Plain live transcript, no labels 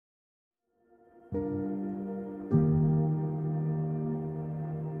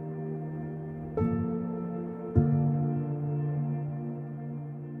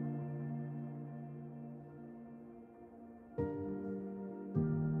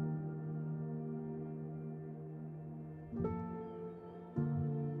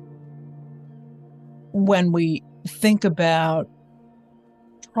when we think about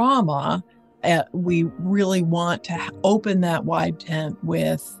trauma, we really want to open that wide tent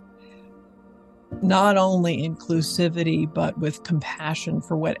with not only inclusivity, but with compassion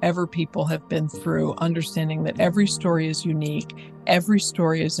for whatever people have been through, understanding that every story is unique, every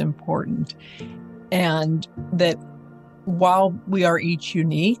story is important, and that while we are each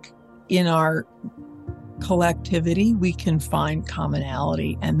unique in our collectivity, we can find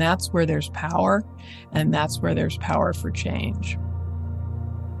commonality, and that's where there's power, and that's where there's power for change.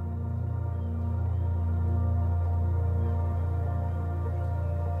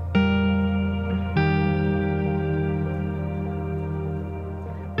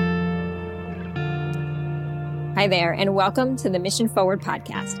 Hi there, and welcome to the Mission Forward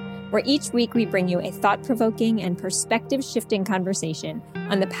podcast, where each week we bring you a thought-provoking and perspective-shifting conversation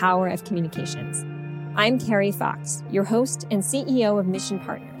on the power of communications. I'm Carrie Fox, your host and CEO of Mission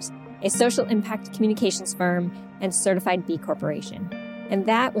Partners, a social impact communications firm and certified B Corporation. And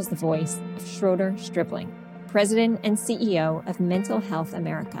that was the voice of Schroeder Stribling, President and CEO of Mental Health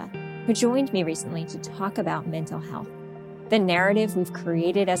America, who joined me recently to talk about mental health, the narrative we've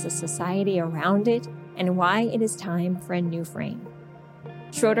created as a society around it, and why it is time for a new frame.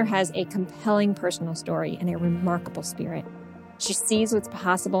 Schroeder has a compelling personal story and a remarkable spirit. She sees what's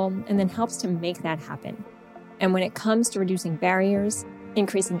possible and then helps to make that happen. And when it comes to reducing barriers,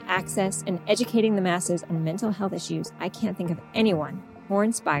 increasing access, and educating the masses on mental health issues, I can't think of anyone more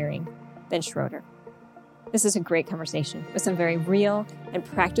inspiring than Schroeder. This is a great conversation with some very real and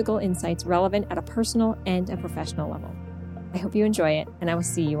practical insights relevant at a personal and a professional level. I hope you enjoy it, and I will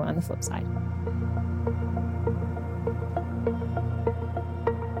see you on the flip side.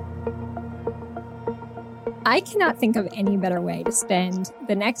 I cannot think of any better way to spend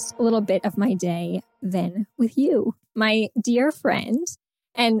the next little bit of my day than with you, my dear friend.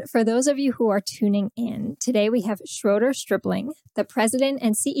 And for those of you who are tuning in, today we have Schroeder Stribling, the President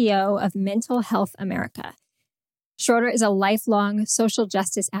and CEO of Mental Health America. Schroeder is a lifelong social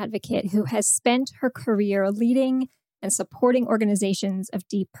justice advocate who has spent her career leading and supporting organizations of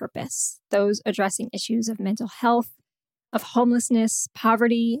deep purpose, those addressing issues of mental health, of homelessness,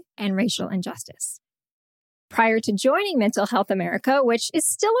 poverty, and racial injustice. Prior to joining Mental Health America, which is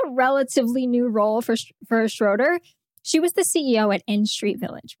still a relatively new role for Schroeder, she was the CEO at N Street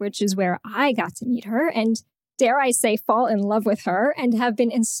Village, which is where I got to meet her and, dare I say, fall in love with her and have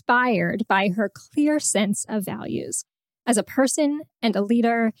been inspired by her clear sense of values as a person and a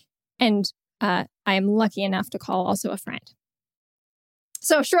leader, and I am lucky enough to call also a friend.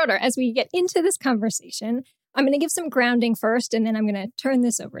 So Schroeder, as we get into this conversation, I'm going to give some grounding first, and then I'm going to turn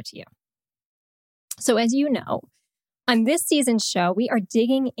this over to you. So as you know, on this season's show, we are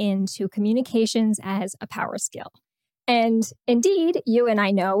digging into communications as a power skill. And indeed, you and I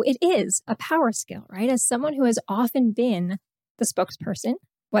know it is a power skill, right? As someone who has often been the spokesperson,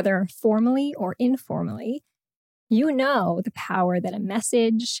 whether formally or informally, you know the power that a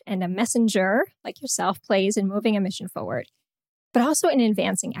message and a messenger like yourself plays in moving a mission forward, but also in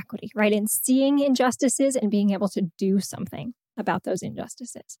advancing equity, right? In seeing injustices and being able to do something about those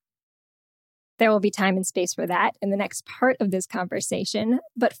injustices. There will be time and space for that in the next part of this conversation.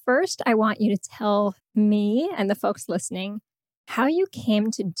 But first, I want you to tell me and the folks listening how you came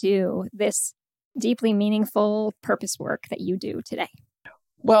to do this deeply meaningful purpose work that you do today.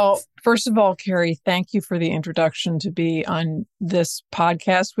 Well, first of all, Carrie, thank you for the introduction to be on this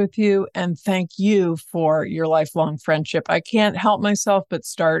podcast with you. And thank you for your lifelong friendship. I can't help myself but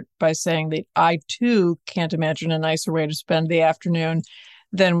start by saying that I, too, can't imagine a nicer way to spend the afternoon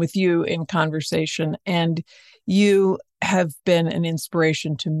than with you in conversation. And you have been an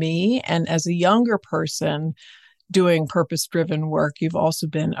inspiration to me. And as a younger person doing purpose-driven work, you've also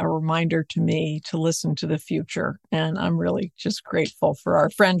been a reminder to me to listen to the future. And I'm really just grateful for our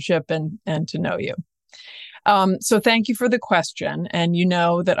friendship and to know you. So thank you for the question. And you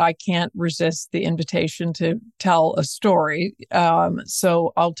know that I can't resist the invitation to tell a story.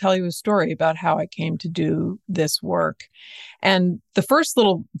 So I'll tell you a story about how I came to do this work. And the first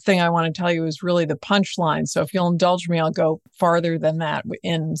little thing I want to tell you is really the punchline. So if you'll indulge me, I'll go farther than that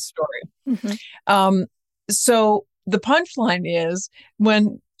in the story. Mm-hmm. So the punchline is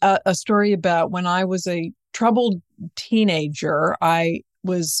when a story about when I was a troubled teenager, I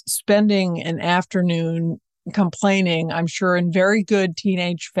was spending an afternoon complaining, I'm sure in very good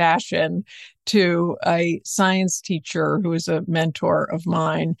teenage fashion, to a science teacher who is a mentor of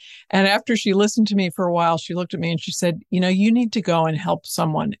mine. And after she listened to me for a while, she looked at me and she said, you need to go and help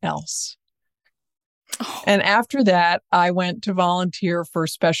someone else. Oh. And after that, I went to volunteer for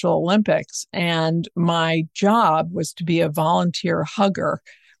Special Olympics. And my job was to be a volunteer hugger,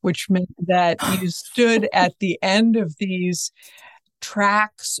 which meant that you stood at the end of these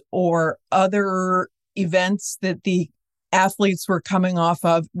tracks or other events that the athletes were coming off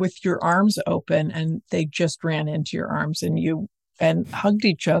of with your arms open, and they just ran into your arms and hugged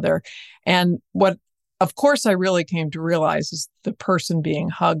each other. And what, of course, I really came to realize is the person being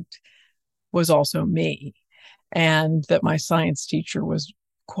hugged was also me, and that my science teacher was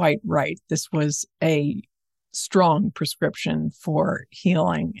quite right. This was a strong prescription for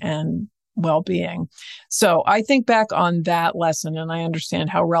healing and well-being. So I think back on that lesson, and I understand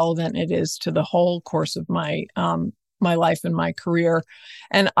how relevant it is to the whole course of my life and my career.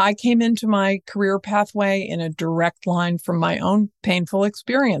 And I came into my career pathway in a direct line from my own painful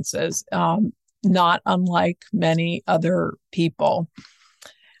experiences, not unlike many other people.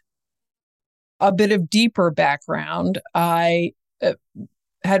 A bit of deeper background. I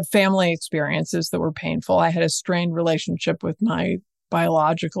had family experiences that were painful. I had a strained relationship with my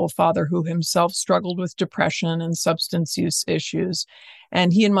biological father, who himself struggled with depression and substance use issues.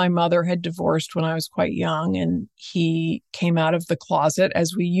 And he and my mother had divorced when I was quite young, and he came out of the closet,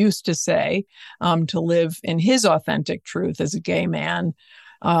 as we used to say, to live in his authentic truth as a gay man.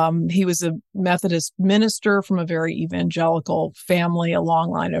 He was a Methodist minister from a very evangelical family, a long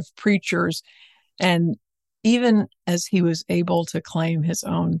line of preachers. And even as he was able to claim his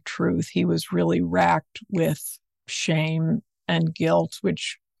own truth, he was really racked with shame and guilt,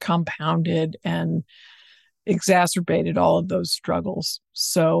 which compounded and exacerbated all of those struggles.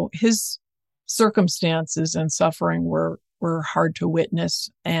 So his circumstances and suffering were hard to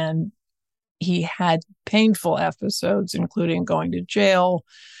witness. And he had painful episodes, including going to jail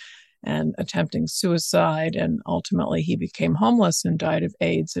and attempting suicide. And ultimately, he became homeless and died of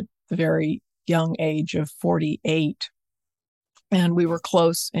AIDS at the very young age of 48. And we were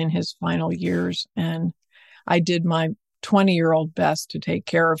close in his final years. And I did my 20-year-old best to take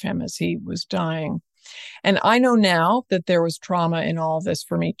care of him as he was dying. And I know now that there was trauma in all of this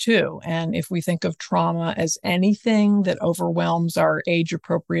for me too. And if we think of trauma as anything that overwhelms our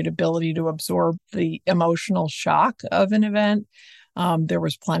age-appropriate ability to absorb the emotional shock of an event, there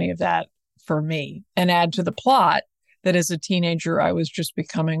was plenty of that for me. And add to the plot that as a teenager, I was just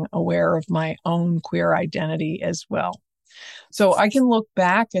becoming aware of my own queer identity as well. So I can look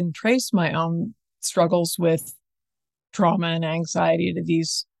back and trace my own struggles with trauma and anxiety to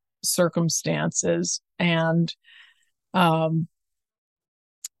these circumstances. And I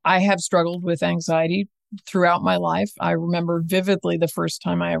have struggled with anxiety throughout my life. I remember vividly the first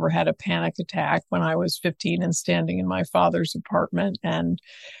time I ever had a panic attack when I was 15 and standing in my father's apartment. And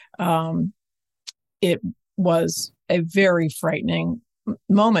it was a very frightening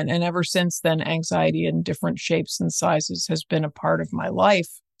moment. And ever since then, anxiety in different shapes and sizes has been a part of my life,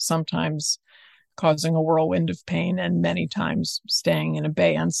 sometimes causing a whirlwind of pain and many times staying in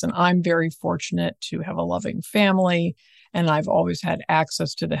abeyance. And I'm very fortunate to have a loving family, and I've always had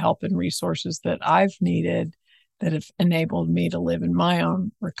access to the help and resources that I've needed that have enabled me to live in my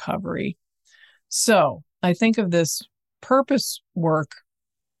own recovery. So I think of this purpose work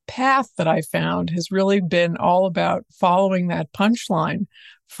path that I found has really been all about following that punchline,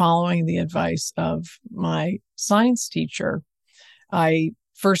 following the advice of my science teacher. I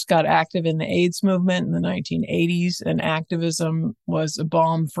first got active in the AIDS movement in the 1980s, and activism was a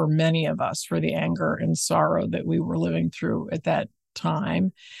balm for many of us for the anger and sorrow that we were living through at that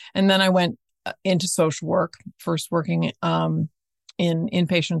time. And then I went into social work, first working in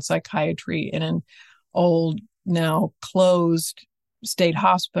inpatient psychiatry in an old, now closed state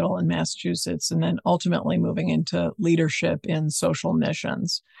hospital in Massachusetts, and then ultimately moving into leadership in social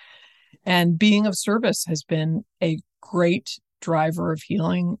missions. And being of service has been a great driver of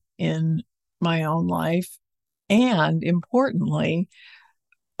healing in my own life. And importantly,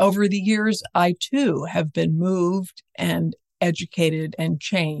 over the years, I too have been moved and educated and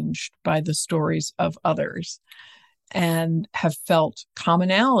changed by the stories of others, and have felt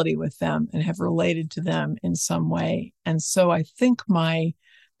commonality with them and have related to them in some way. And so I think my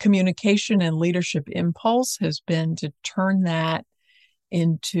communication and leadership impulse has been to turn that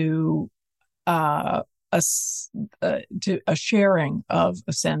into a sharing of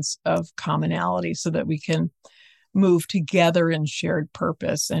a sense of commonality, so that we can move together in shared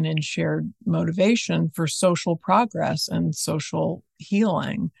purpose and in shared motivation for social progress and social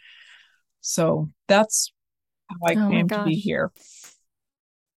healing. So that's how I came to be here.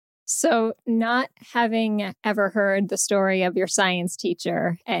 So, not having ever heard the story of your science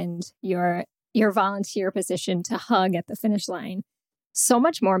teacher and your volunteer position to hug at the finish line, so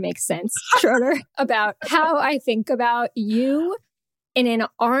much more makes sense, Schroeder, about how I think about you in an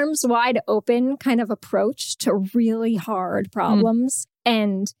arms wide open kind of approach to really hard problems.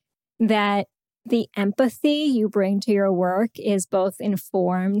 and that the empathy you bring to your work is both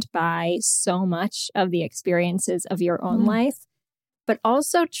informed by so much of the experiences of your own life, but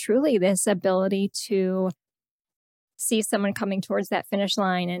also truly this ability to see someone coming towards that finish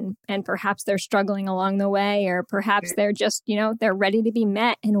line and perhaps they're struggling along the way, or perhaps they're just, they're ready to be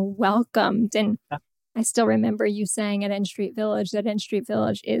met and welcomed. And I still remember you saying at N Street Village that N Street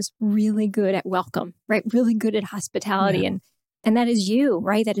Village is really good at welcome, right? Really good at hospitality. Yeah. And that is you,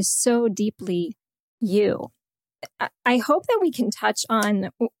 right? That is so deeply you. I hope that we can touch on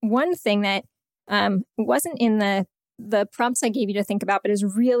one thing that wasn't in the prompts I gave you to think about, but is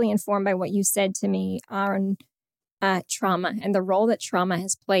really informed by what you said to me on trauma and the role that trauma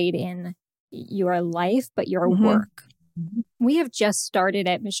has played in your life, but your work. We have just started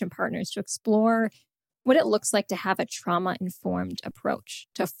at Mission Partners to explore what it looks like to have a trauma-informed approach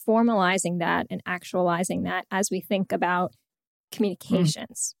to formalizing that and actualizing that as we think about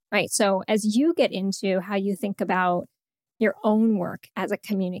communications, right? So as you get into how you think about your own work as a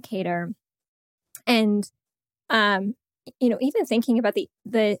communicator and, even thinking about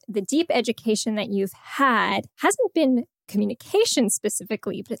the deep education that you've had hasn't been communication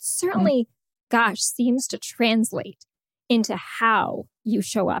specifically, but it certainly, seems to translate into how you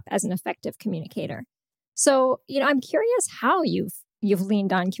show up as an effective communicator. So, I'm curious how you've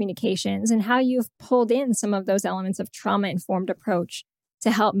leaned on communications and how you've pulled in some of those elements of trauma-informed approach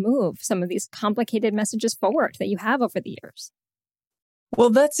to help move some of these complicated messages forward that you have over the years. Well,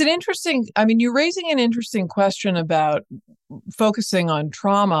 that's you're raising an interesting question about focusing on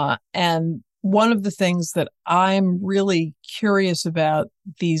trauma. And one of the things that I'm really curious about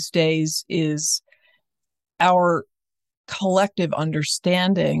these days is our collective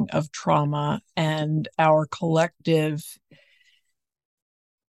understanding of trauma and our collective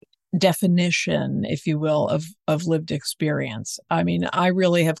definition, if you will, of lived experience. I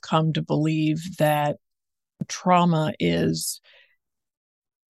really have come to believe that trauma is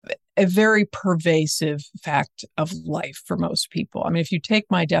a very pervasive fact of life for most people. If you take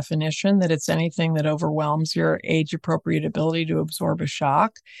my definition that it's anything that overwhelms your age-appropriate ability to absorb a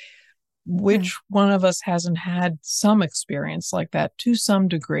shock, which one of us hasn't had some experience like that to some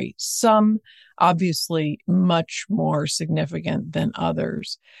degree? Some obviously much more significant than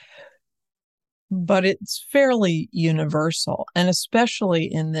others. But it's fairly universal, and especially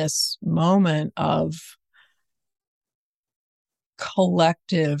in this moment of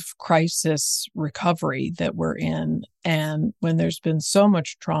collective crisis recovery that we're in, and when there's been so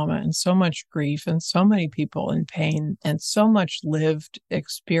much trauma and so much grief and so many people in pain and so much lived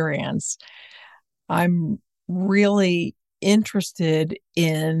experience, I'm really interested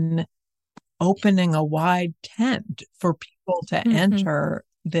in opening a wide tent for people to enter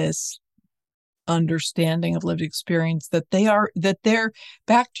this understanding of lived experience, that they're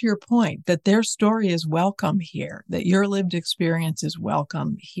back to your point, that their story is welcome here, that your lived experience is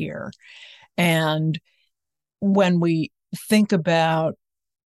welcome here. And when we think about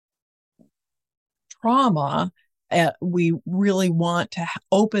trauma, we really want to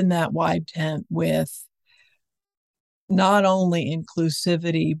open that wide tent with not only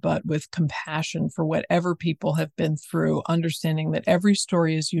inclusivity, but with compassion for whatever people have been through, understanding that every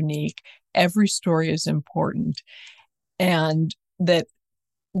story is unique, every story is important, and that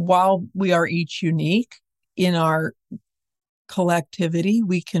while we are each unique in our collectivity,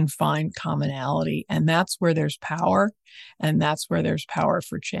 we can find commonality. And that's where there's power, and that's where there's power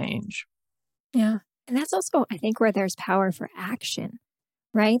for change. Yeah. And that's also, I think, where there's power for action,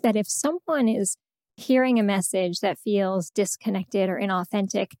 right? That if someone is hearing a message that feels disconnected or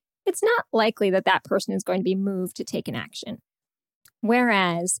inauthentic, it's not likely that that person is going to be moved to take an action.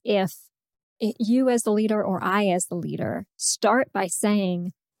 Whereas if you as the leader or I as the leader start by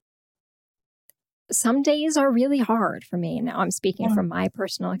saying, some days are really hard for me. And now I'm speaking from my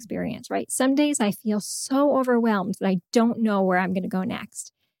personal experience, right? Some days I feel so overwhelmed that I don't know where I'm going to go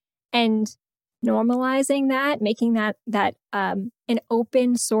next. And normalizing that, making that an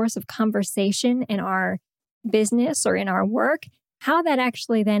open source of conversation in our business or in our work, how that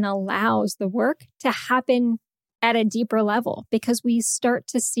actually then allows the work to happen at a deeper level, because we start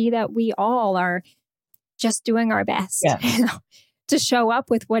to see that we all are just doing our best to show up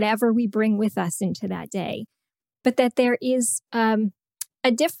with whatever we bring with us into that day. But that there is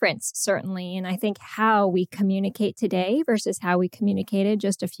a difference, certainly, in I think how we communicate today versus how we communicated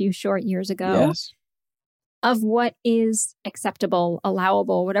just a few short years ago, of what is acceptable,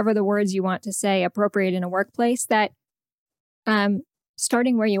 allowable, whatever the words you want to say, appropriate in a workplace, that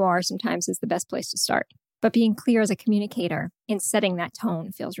starting where you are sometimes is the best place to start. But being clear as a communicator in setting that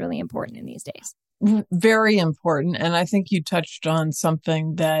tone feels really important in these days. Very important. And I think you touched on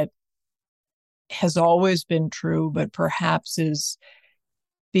something that has always been true, but perhaps is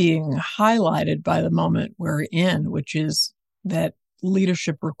being highlighted by the moment we're in, which is that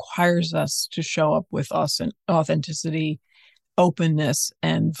leadership requires us to show up with authenticity, openness,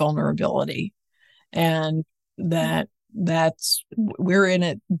 and vulnerability. And we're in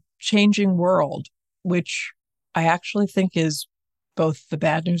a changing world, which I actually think is both the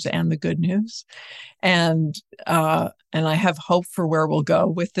bad news and the good news. And I have hope for where we'll go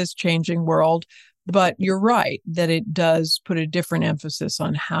with this changing world. But you're right that it does put a different emphasis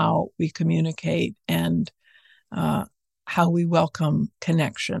on how we communicate and how we welcome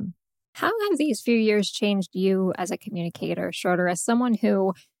connection. How have these few years changed you as a communicator, Schroeder, as someone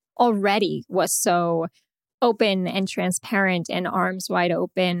who already was so open and transparent and arms wide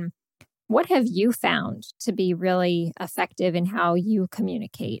open? What have you found to be really effective in how you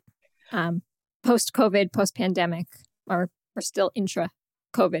communicate post-COVID, post-pandemic, or still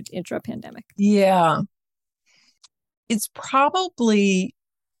intra-COVID, intra-pandemic? Yeah. It's probably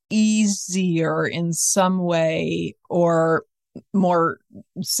easier in some way or more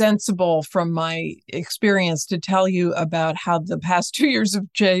sensible from my experience to tell you about how the past 2 years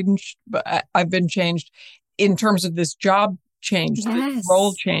have changed. I've been changed in terms of this job change, Yes. the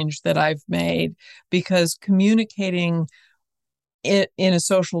role change that I've made, because communicating in a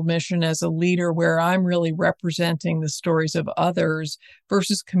social mission as a leader where I'm really representing the stories of others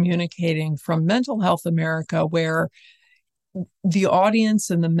versus communicating from Mental Health America, where the audience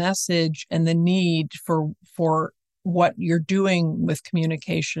and the message and the need for what you're doing with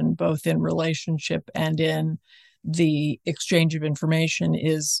communication, both in relationship and in the exchange of information,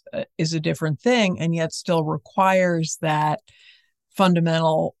 is a different thing, and yet still requires that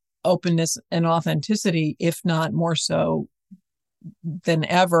fundamental openness and authenticity, if not more so than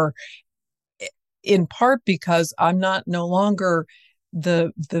ever, in part because I'm no longer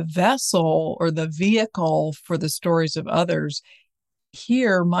the vessel or the vehicle for the stories of others.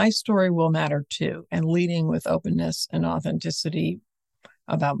 Here, my story will matter too, and leading with openness and authenticity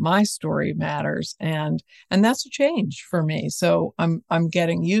about my story matters, and that's a change for me. So I'm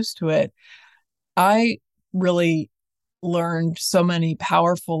getting used to it. I really learned so many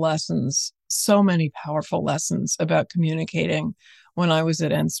powerful lessons about communicating when I was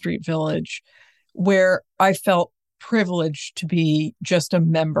at N Street Village, where I felt privileged to be just a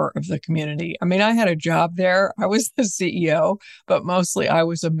member of the community. I mean, I had a job there. I was the CEO, but mostly I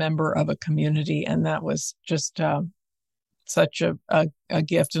was a member of a community. And that was just such a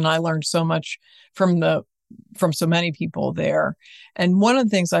gift. And I learned so much from so many people there. And one of the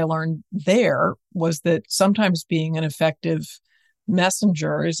things I learned there was that sometimes being an effective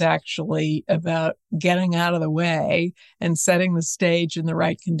messenger is actually about getting out of the way and setting the stage in the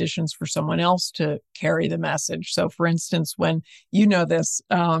right conditions for someone else to carry the message. So, for instance, when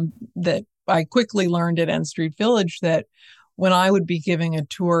that I quickly learned at N Street Village that when I would be giving a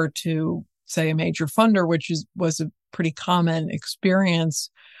tour to, say, a major funder, which was a pretty common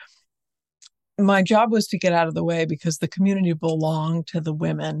experience, my job was to get out of the way because the community belonged to the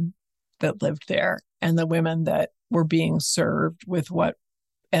women that lived there and the women that were being served with what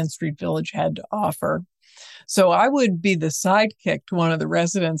N Street Village had to offer. So I would be the sidekick to one of the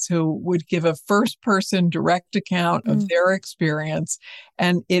residents who would give a first-person direct account of their experience.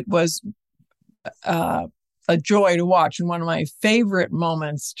 And it was a joy to watch. And one of my favorite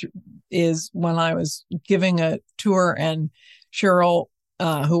moments is when I was giving a tour and Cheryl,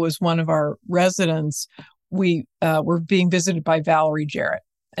 who was one of our residents, we were being visited by Valerie Jarrett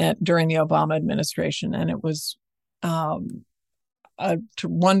during the Obama administration. And it was a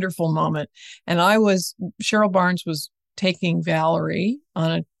wonderful moment. And Cheryl Barnes was taking Valerie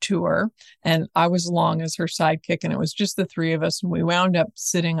on a tour, and I was along as her sidekick, and it was just the three of us. And we wound up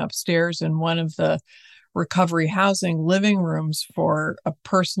sitting upstairs in one of the recovery housing living rooms for a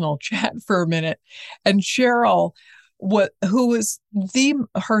personal chat for a minute. And Cheryl, who was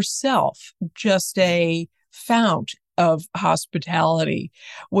herself just a fount of hospitality,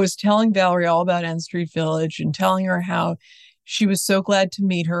 was telling Valerie all about N Street Village and telling her how she was so glad to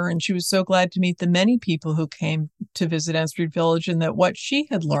meet her, and she was so glad to meet the many people who came to visit N Street Village, and that what she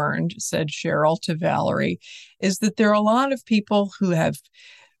had learned, said Cheryl to Valerie, is that there are a lot of people who have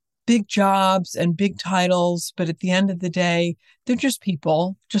big jobs and big titles, but at the end of the day, they're just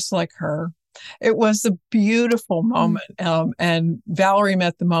people, just like her. It was a beautiful moment, and Valerie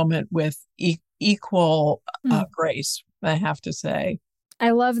met the moment with equal grace, I have to say. I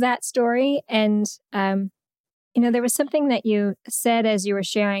love that story. And, there was something that you said as you were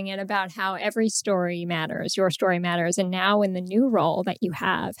sharing it about how every story matters, your story matters. And now in the new role that you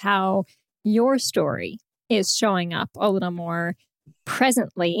have, how your story is showing up a little more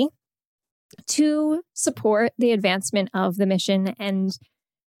presently to support the advancement of the mission. And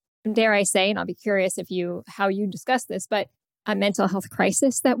dare I say, and I'll be curious how you discuss this, but a mental health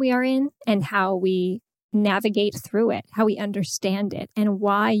crisis that we are in and how we navigate through it, how we understand it, and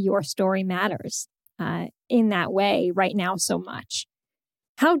why your story matters in that way right now so much.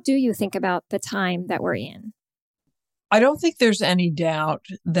 How do you think about the time that we're in? I don't think there's any doubt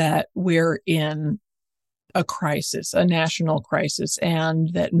that we're in a crisis, a national crisis,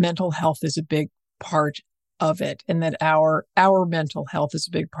 and that mental health is a big part of it, and that our mental health is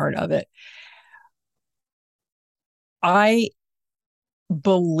a big part of it. I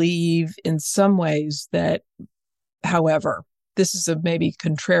believe in some ways that, however, this is a maybe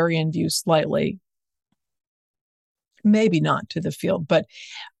contrarian view slightly, maybe not to the field, but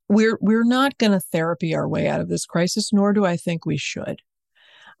we're not going to therapy our way out of this crisis, nor do I think we should.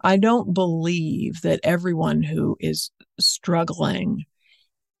 I don't believe that everyone who is struggling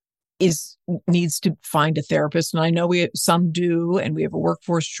needs to find a therapist. And I know some do, and we have a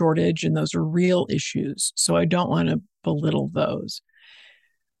workforce shortage, and those are real issues. So I don't want to belittle those.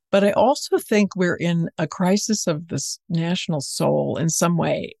 But I also think we're in a crisis of this national soul in some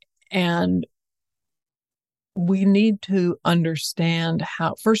way. And we need to understand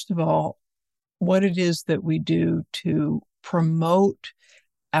how, first of all, what it is that we do to promote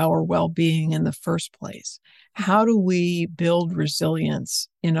our well-being in the first place. How do we build resilience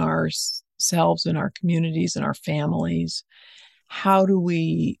in ourselves, in our communities, in our families? How do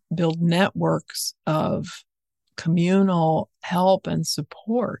we build networks of communal help and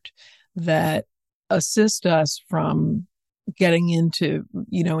support that assist us from getting into,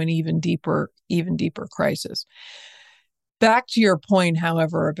 an even deeper crisis? Back to your point,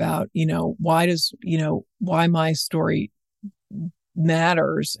 however, about, why my story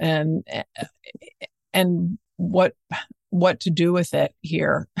matters and what to do with it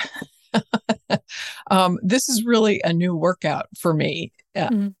here. This is really a new workout for me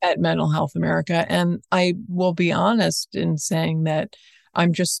at Mental Health America. And I will be honest in saying that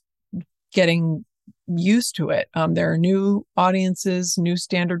I'm just getting used to it. There are new audiences, new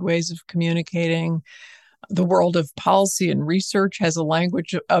standard ways of communicating. The world of policy and research has a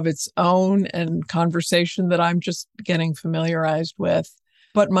language of its own and conversation that I'm just getting familiarized with.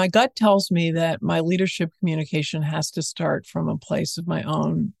 But my gut tells me that my leadership communication has to start from a place of my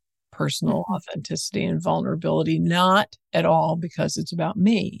own personal authenticity and vulnerability, not at all because it's about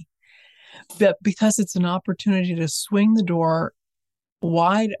me, but because it's an opportunity to swing the door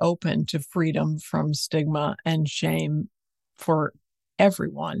wide open to freedom from stigma and shame for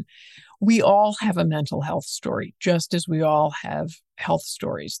everyone. We all have a mental health story, just as we all have health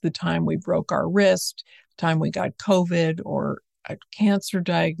stories. The time we broke our wrist, the time we got COVID or a cancer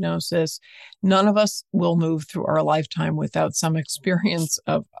diagnosis, none of us will move through our lifetime without some experience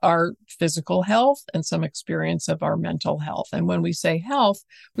of our physical health and some experience of our mental health. And when we say health,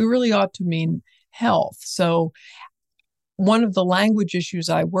 we really ought to mean health. So one of the language issues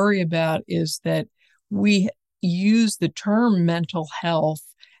I worry about is that we use the term mental health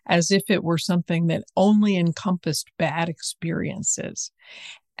as if it were something that only encompassed bad experiences,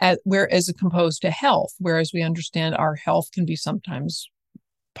 as opposed to health, whereas we understand our health can be sometimes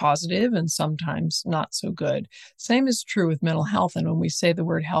positive and sometimes not so good. Same is true with mental health. And when we say the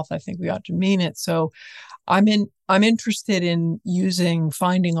word health, I think we ought to mean it. So I'm interested in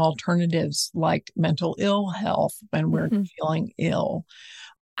finding alternatives like mental ill health when we're feeling ill.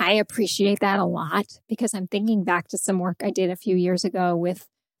 I appreciate that a lot because I'm thinking back to some work I did a few years ago with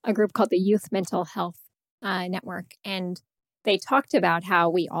a group called the Youth Mental Health Network. And they talked about how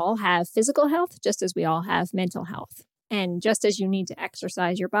we all have physical health, just as we all have mental health. And just as you need to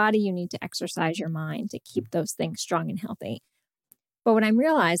exercise your body, you need to exercise your mind to keep those things strong and healthy. But what I'm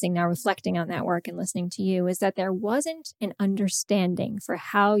realizing now, reflecting on that work and listening to you, is that there wasn't an understanding for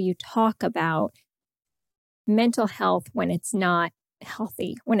how you talk about mental health when it's not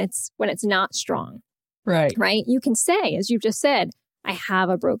healthy, when it's not strong. Right. Right? You can say, as you've just said, I have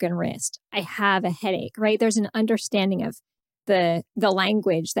a broken wrist, I have a headache, right? There's an understanding of the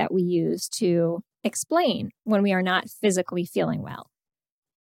language that we use to explain when we are not physically feeling well.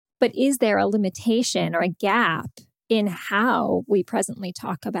 But is there a limitation or a gap in how we presently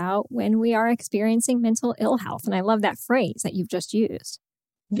talk about when we are experiencing mental ill health? And I love that phrase that you've just used.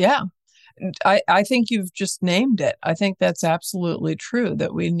 Yeah. I think you've just named it. I think that's absolutely true,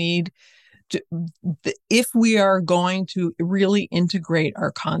 that we need to, if we are going to really integrate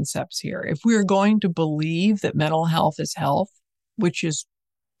our concepts here, if we're going to believe that mental health is health, which is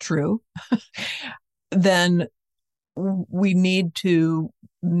true, then we need to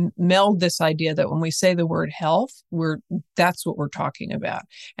meld this idea that when we say the word health, that's what we're talking about.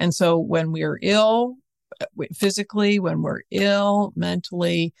 And so when we're ill physically, when we're ill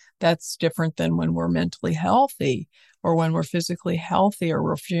mentally, that's different than when we're mentally healthy, or when we're physically healthy, or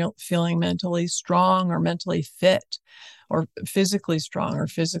we're feeling mentally strong or mentally fit, or physically strong or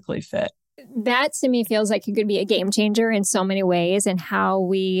physically fit. That to me feels like it could be a game changer in so many ways, and how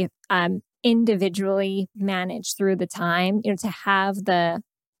we individually manage through the time, to have the,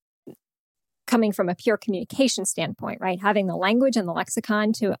 coming from a pure communication standpoint, right? Having the language and the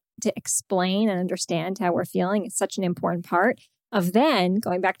lexicon to explain and understand how we're feeling is such an important part of then,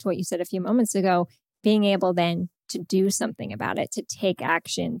 going back to what you said a few moments ago, being able then to do something about it, to take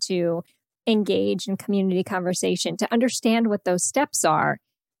action, to engage in community conversation, to understand what those steps are.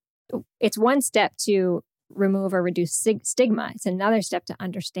 It's one step to remove or reduce stigma. It's another step to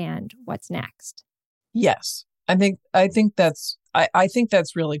understand what's next. Yes, I think that's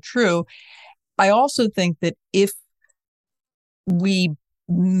really true. I also think that if we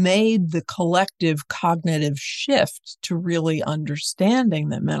made the collective cognitive shift to really understanding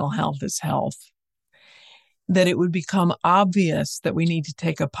that mental health is health, that it would become obvious that we need to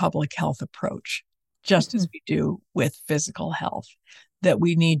take a public health approach, just as we do with physical health, that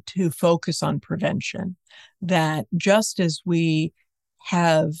we need to focus on prevention, that just as we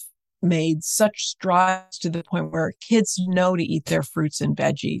have made such strides to the point where kids know to eat their fruits and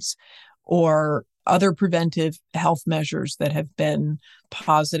veggies, or other preventive health measures that have been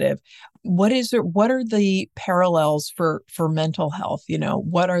positive. What are the parallels for mental health?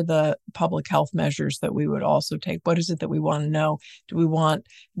 What are the public health measures that we would also take? What is it that we want to know?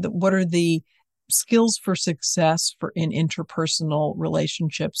 What are the skills for success in interpersonal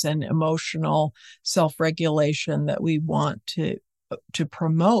relationships and emotional self-regulation that we want to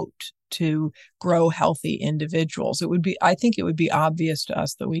promote to grow healthy individuals? I think it would be obvious to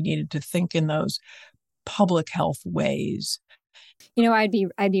us that we needed to think in those public health ways. I'd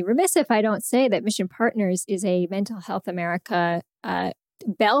be remiss if I don't say that Mission Partners is a Mental Health America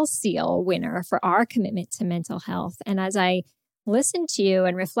Bell Seal winner for our commitment to mental health. And as I listen to you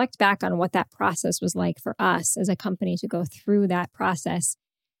and reflect back on what that process was like for us as a company to go through that process,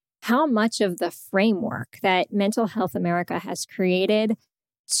 how much of the framework that Mental Health America has created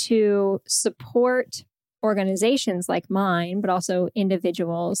to support organizations like mine, but also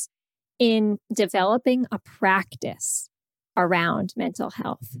individuals, in developing a practice around mental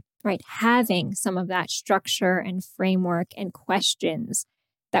health, right? Having some of that structure and framework and questions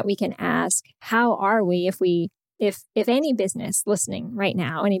that we can ask. How are we, if any business listening right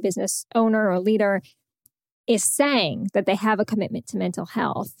now, any business owner or leader is saying that they have a commitment to mental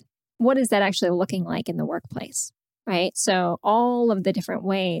health, what is that actually looking like in the workplace, right? So all of the different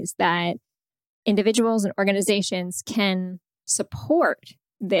ways that individuals and organizations can support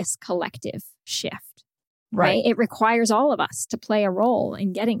this collective shift, right? It requires all of us to play a role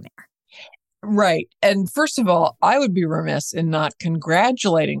in getting there. Right. And first of all, I would be remiss in not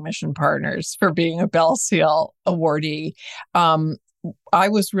congratulating Mission Partners for being a Bell Seal awardee. I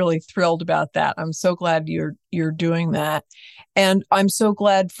was really thrilled about that. I'm so glad you're doing that. And I'm so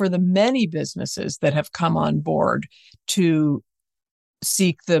glad for the many businesses that have come on board to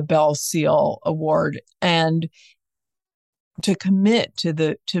seek the Bell Seal award and to commit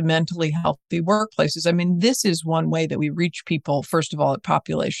to mentally healthy workplaces. I mean, this is one way that we reach people, first of all, at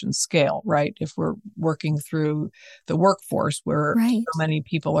population scale, right? If we're working through the workforce where so many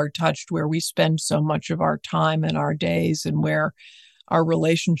people are touched, where we spend so much of our time and our days, and where our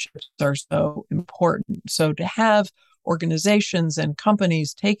relationships are so important. So to have organizations and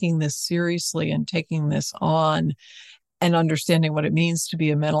companies taking this seriously and taking this on and understanding what it means to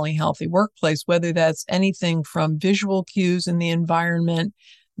be a mentally healthy workplace, whether that's anything from visual cues in the environment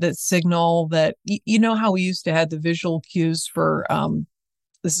that signal that, how we used to have the visual cues for,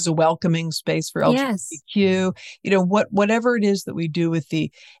 this is a welcoming space for LGBTQ, whatever it is that we do with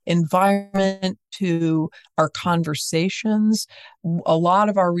the environment to our conversations. A lot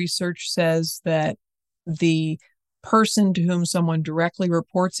of our research says that the person to whom someone directly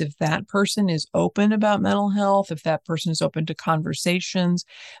reports, if that person is open about mental health, if that person is open to conversations,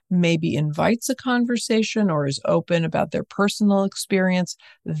 maybe invites a conversation or is open about their personal experience,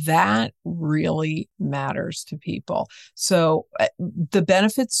 that really matters to people. So the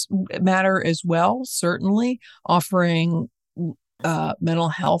benefits matter as well, certainly. Offering mental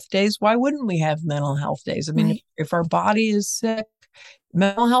health days. Why wouldn't we have mental health days? I mean, if our body is sick,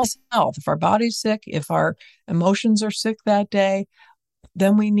 mental health is health. If our body's sick, if our emotions are sick that day,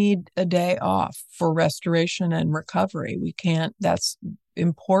 then we need a day off for restoration and recovery. That's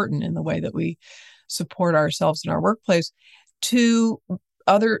important in the way that we support ourselves in our workplace. To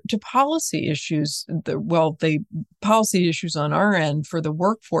to policy issues. The policy issues on our end for the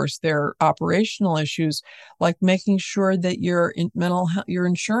workforce, they're operational issues, like making sure that your your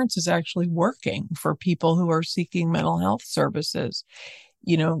insurance is actually working for people who are seeking mental health services.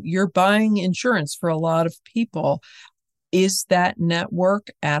 You're buying insurance for a lot of people. Is that network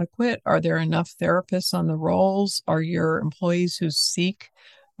adequate? Are there enough therapists on the rolls? Are your employees who seek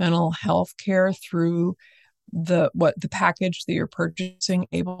mental health care through the package that you're purchasing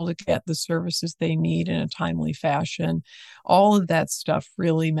able to get the services they need in a timely fashion? All of that stuff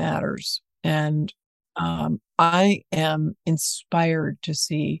really matters. And I am inspired to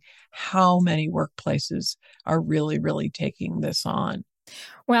see how many workplaces are really, really taking this on.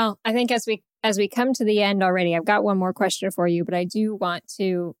 Well, I think as we come to the end already, I've got one more question for you, but I do want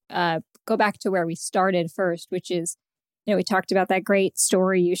to go back to where we started first, which is, we talked about that great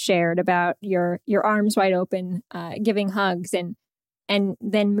story you shared about your arms wide open, giving hugs, and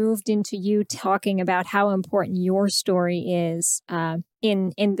then moved into you talking about how important your story is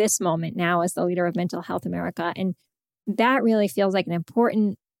in this moment now as the leader of Mental Health America. And that really feels like an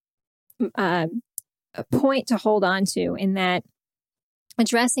important point to hold on to, in that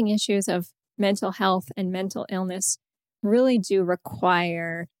addressing issues of mental health and mental illness really do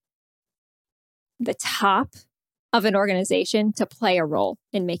require the top of an organization to play a role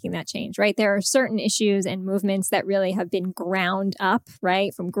in making that change, right? There are certain issues and movements that really have been ground up,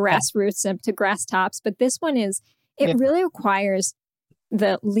 right? From grassroots up to grass tops. But this one really requires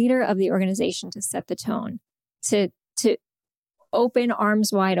the leader of the organization to set the tone, to open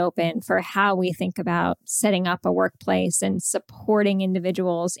arms wide open for how we think about setting up a workplace and supporting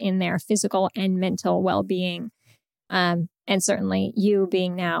individuals in their physical and mental well-being. And certainly you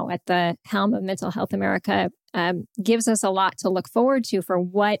being now at the helm of Mental Health America gives us a lot to look forward to for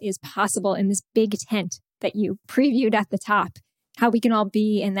what is possible in this big tent that you previewed at the top, how we can all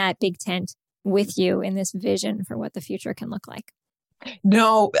be in that big tent with you in this vision for what the future can look like.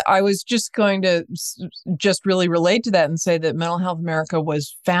 No, I was just going to just really relate to that and say that Mental Health America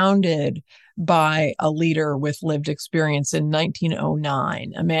was founded by a leader with lived experience in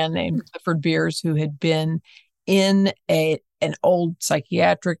 1909, a man named Clifford Beers, who had been in an old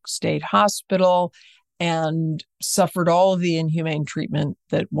psychiatric state hospital and suffered all of the inhumane treatment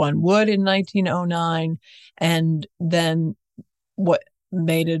that one would in 1909, and then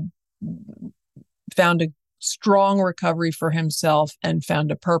found a strong recovery for himself and found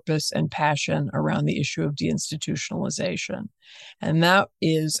a purpose and passion around the issue of deinstitutionalization. And that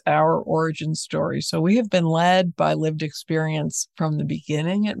is our origin story. So we have been led by lived experience from the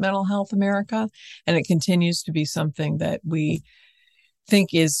beginning at Mental Health America, and it continues to be something that we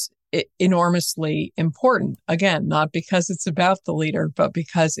think is enormously important. Again, not because it's about the leader, but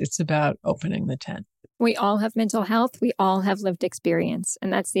because it's about opening the tent. We all have mental health. We all have lived experience.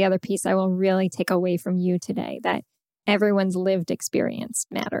 And that's the other piece I will really take away from you today, that everyone's lived experience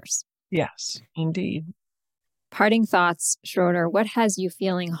matters. Yes, indeed. Parting thoughts, Schroeder, what has you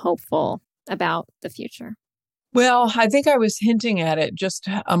feeling hopeful about the future? Well, I think I was hinting at it just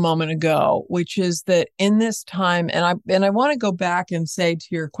a moment ago, which is that in this time, and I want to go back and say to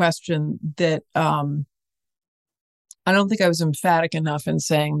your question that I don't think I was emphatic enough in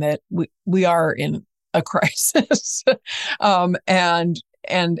saying that we are in a crisis, and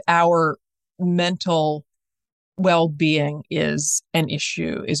our mental well-being is an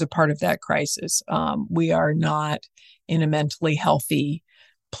issue, is a part of that crisis. We are not in a mentally healthy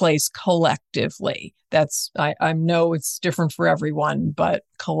place collectively. I know it's different for everyone, but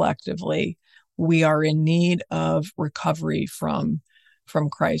collectively, we are in need of recovery from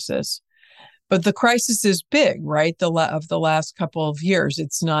crisis. But the crisis is big, right? Of the last couple of years.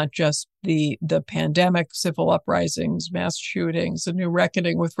 It's not just the pandemic, civil uprisings, mass shootings, a new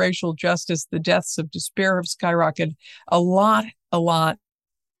reckoning with racial justice. The deaths of despair have skyrocketed. A lot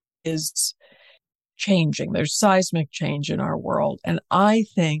is changing. There's seismic change in our world. And I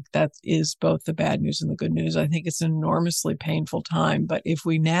think that is both the bad news and the good news. I think it's an enormously painful time, but if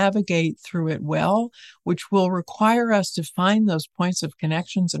we navigate through it well, which will require us to find those points of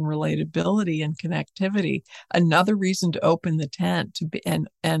connections and relatability and connectivity, another reason to open the tent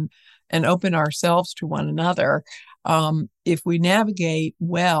and open ourselves to one another. If we navigate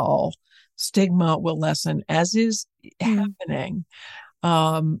well, stigma will lessen, as is happening.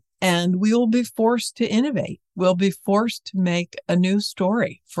 And we will be forced to innovate. We'll be forced to make a new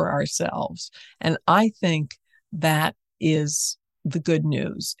story for ourselves. And I think that is the good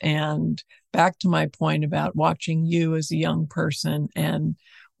news. And back to my point about watching you as a young person and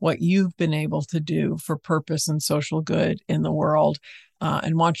what you've been able to do for purpose and social good in the world,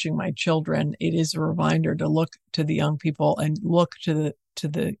 and watching my children, it is a reminder to look to the young people and look to to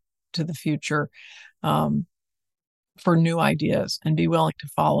the future for new ideas, and be willing to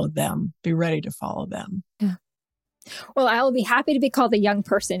follow them, be ready to follow them. Yeah. Well, I will be happy to be called a young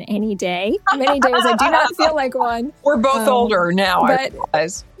person any day. Many days I do not feel like one. We're both older now, I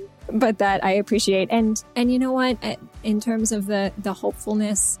realize. But that I appreciate. And you know what? In terms of the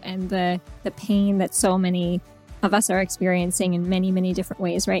hopefulness and the pain that so many of us are experiencing in many, many different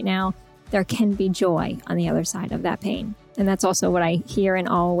ways right now, there can be joy on the other side of that pain. And that's also what I hear and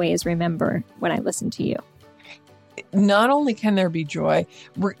always remember when I listen to you. Not only can there be joy,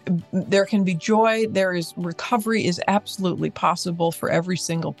 there can be joy. Recovery is absolutely possible for every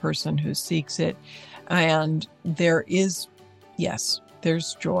single person who seeks it. And there's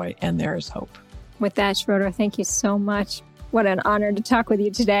joy and there is hope. With that, Schroeder, thank you so much. What an honor to talk with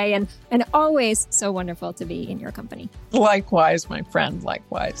you today, and always so wonderful to be in your company. Likewise, my friend,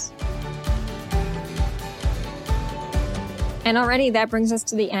 likewise. And already that brings us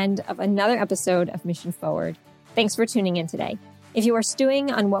to the end of another episode of Mission Forward. Thanks for tuning in today. If you are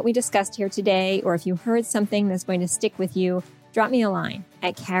stewing on what we discussed here today, or if you heard something that's going to stick with you, drop me a line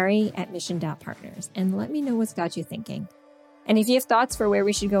at Carrie@mission.partners and let me know what's got you thinking. And if you have thoughts for where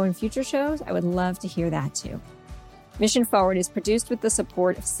we should go in future shows, I would love to hear that too. Mission Forward is produced with the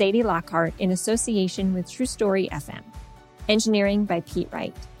support of Sadie Lockhart in association with True Story FM. Engineering by Pete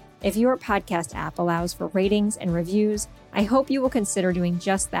Wright. If your podcast app allows for ratings and reviews, I hope you will consider doing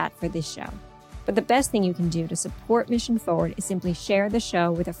just that for this show. But the best thing you can do to support Mission Forward is simply share the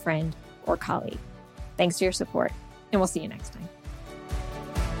show with a friend or colleague. Thanks for your support, and we'll see you next time.